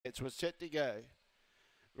Was set to go.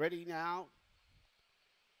 Ready now.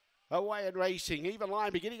 Away and racing. Even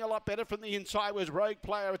line beginning a lot better from the inside was Rogue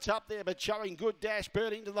Player. It's up there, but showing good dash.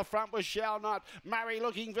 Burning to the front was Shall Not. Murray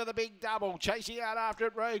looking for the big double. Chasing out after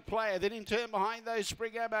it, Rogue Player. Then in turn behind those,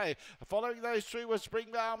 Spring Ammo. Following those through was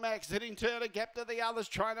Springvale Max. Then in turn a gap to the others,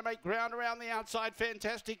 trying to make ground around the outside.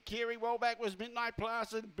 Fantastic Kiri. Well back was Midnight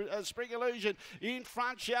Blast and Spring Illusion. In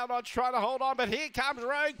front, Shall Not trying to hold on, but here comes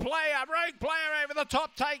Rogue Player. Rogue Player over the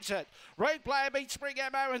top takes it. Rogue Player beats Spring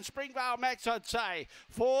Ammo and Springvale Max, I'd say.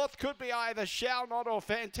 Fourth could be either Shall Not or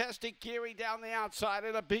Fantastic Kiri down the outside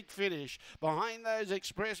and a big finish. Behind those,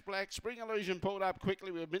 Express Black. Spring Illusion pulled up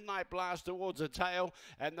quickly with Midnight Blast towards the tail,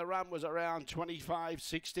 and the run was around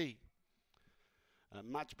 25.60. A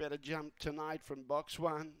much better jump tonight from box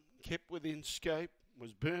one. Kept within scope.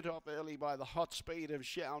 Was burnt off early by the hot speed of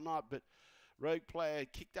Shall Not, but Rogue Player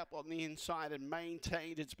kicked up on the inside and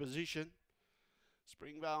maintained its position.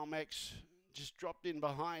 Springvale Max just dropped in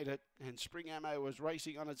behind it, and Spring Ammo was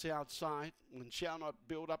racing on its outside. When Shall Not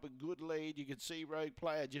build up a good lead, you could see Rogue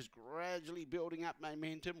Player just gradually building up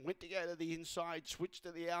momentum. Went to go to the inside, switched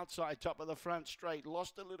to the outside, top of the front straight.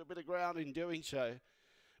 Lost a little bit of ground in doing so,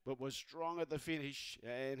 but was strong at the finish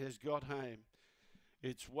and has got home.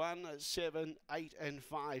 It's 1, 7, 8 and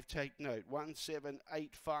 5. Take note. 1, 7,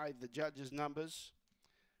 8, 5, the judges' numbers.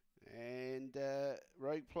 And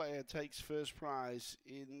Rogue Player takes first prize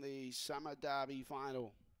in the Summer Derby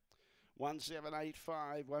final.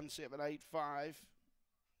 1785, 1785.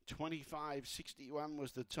 25.61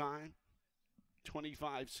 was the time.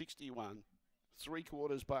 25.61.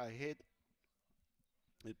 3/4 by a head.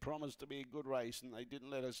 It promised to be a good race, and they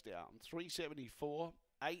didn't let us down. 374,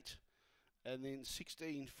 8, and then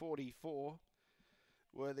 1644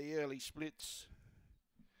 were the early splits.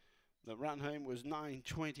 The run home was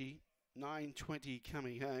 9:20, 9:20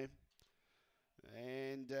 coming home,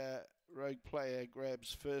 and Rogue Player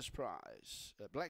grabs first prize. Black